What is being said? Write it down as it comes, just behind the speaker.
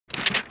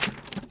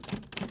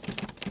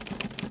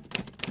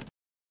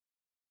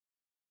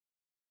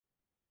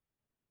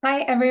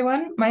Hi,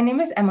 everyone. My name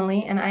is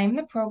Emily, and I am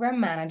the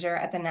Program Manager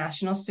at the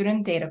National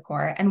Student Data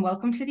Corps, and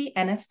welcome to the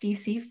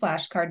NSDC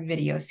Flashcard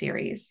video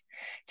series.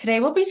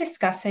 Today, we'll be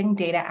discussing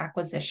data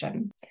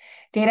acquisition.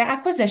 Data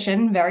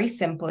acquisition, very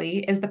simply,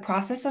 is the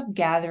process of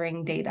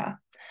gathering data.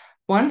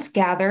 Once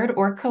gathered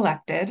or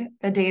collected,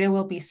 the data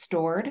will be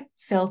stored,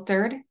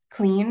 filtered,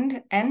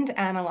 cleaned, and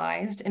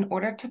analyzed in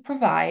order to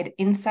provide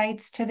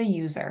insights to the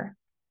user.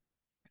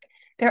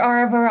 There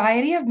are a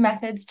variety of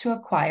methods to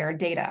acquire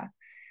data.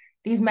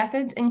 These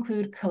methods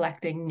include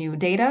collecting new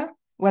data,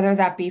 whether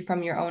that be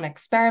from your own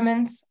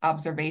experiments,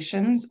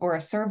 observations, or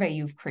a survey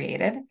you've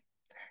created,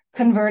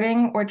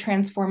 converting or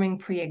transforming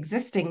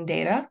pre-existing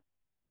data,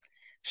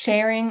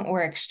 sharing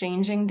or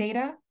exchanging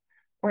data,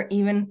 or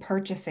even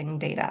purchasing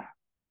data.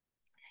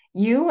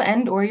 You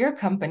and/or your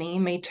company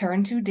may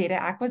turn to data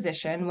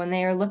acquisition when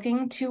they are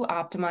looking to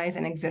optimize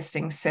an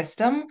existing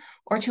system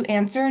or to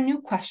answer a new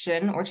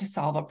question or to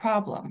solve a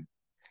problem.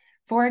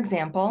 For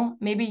example,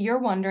 maybe you're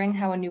wondering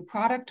how a new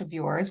product of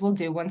yours will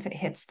do once it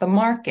hits the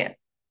market.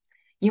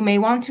 You may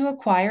want to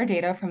acquire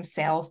data from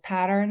sales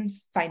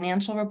patterns,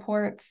 financial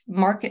reports,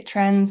 market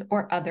trends,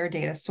 or other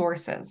data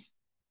sources.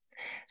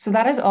 So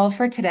that is all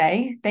for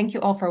today. Thank you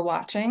all for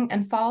watching,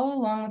 and follow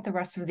along with the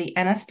rest of the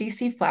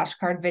NSDC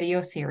Flashcard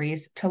video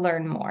series to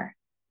learn more.